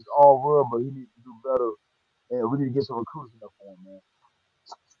development is all world, but he needs to do better. And we need to get some recruits in there for him, man.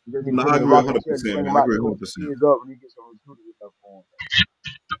 We just need to No, put him I in the agree rocking chair and 100%, bring him man. I out to agree coach the 100%. kids up. We need to get some recruiters in there for him.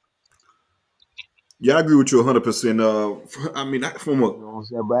 Yeah, I agree with you 100%. I mean, from a You know what I'm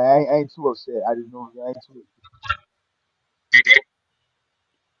saying? But I ain't too upset. I just know I ain't too upset.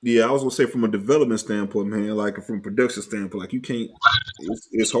 yeah, I was gonna say from a development standpoint, man. Like from a production standpoint, like you can't.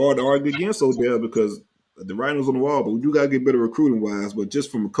 It's hard to argue against Odell because the writing's on the wall. But we do gotta get better recruiting wise. But just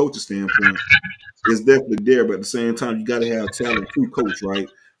from a coaching standpoint, it's definitely there. But at the same time, you got to have talent to coach, right?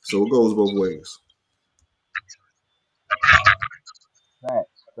 So it goes both ways.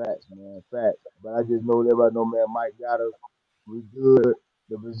 Facts, man, facts. But I just know that everybody know, man, Mike got us. We good.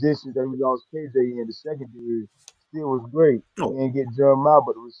 The position that we lost KJ in the secondary still was great. We Oh, ain't get Jeremiah,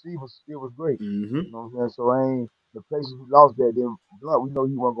 but the receivers still was great. mm-hmm. You know what I'm saying? So I ain't the places we lost that. Then Blunt, we know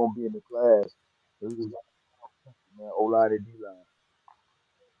he wasn't gonna be in the class. So we just got, man, O line and D line.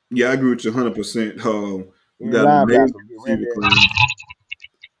 Yeah, I agree with you 100%. We And got an amazing linebacker, get receiver Randy. class.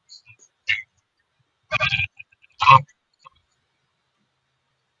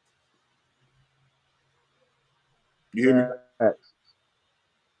 You hear me? Facts.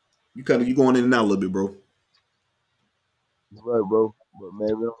 You going in and out a little bit, bro. Right, bro. But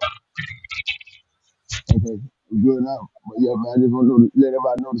man, okay, we good now. But yeah, man, I just want to let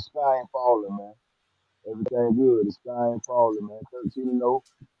everybody know the sky ain't falling, man. Everything good. The sky ain't falling, man. 13-0.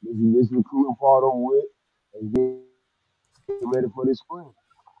 This recruiting part over with. And get ready for this spring.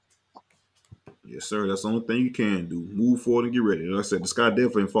 Yes, sir. That's the only thing you can do. Move forward and get ready. Like I said, the sky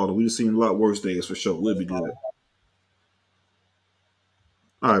definitely ain't falling. We've seen a lot worse days for sure. We'll be good.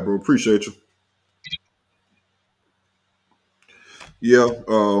 All right, bro. Appreciate you. Yeah.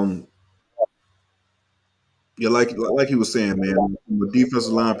 Yeah, like he was saying, man, from a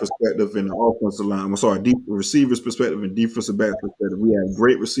defensive line perspective and the offensive line, I'm sorry, deep receivers perspective and defensive back perspective, we had a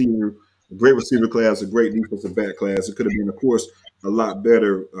great receiver class, a great defensive back class. It could have been, of course, a lot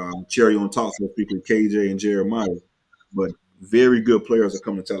better. Cherry on top, so to speak, with KJ and Jeremiah, but very good players are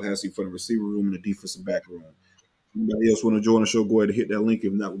coming to Tallahassee for the receiver room and the defensive back room. Anybody else want to join the show? Go ahead and hit that link.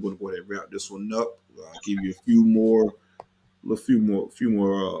 If not, we're going to go ahead and wrap this one up. Give you a few more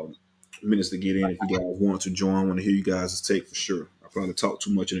minutes to get in if you guys want to join. I want to hear you guys' take for sure. I probably talked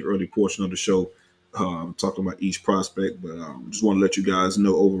too much in the early portion of the show, talking about each prospect, but just want to let you guys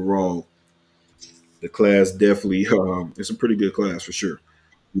know overall the class definitely it's a pretty good class for sure.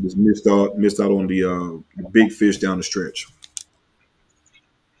 We just missed out on the big fish down the stretch.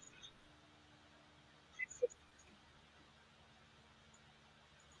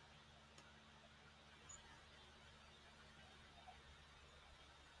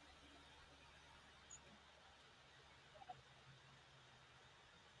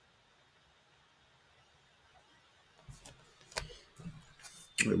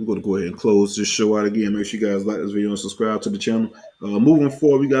 All right, we're going to go ahead and close this show out again. Make sure you guys like this video and subscribe to the channel. Moving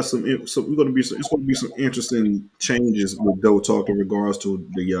forward, we got we're going to be it's going to be some interesting changes with Doe Talk in regards to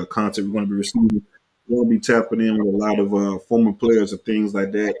the content we're going to be receiving. We're going to be tapping in with a lot of former players and things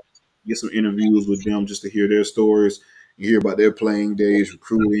like that. Get some interviews with them just to hear their stories, you hear about their playing days,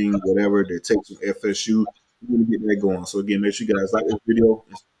 recruiting, whatever their takes on FSU. We're going to get that going. So again, make sure you guys like this video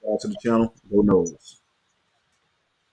and subscribe to the channel. Go Noles.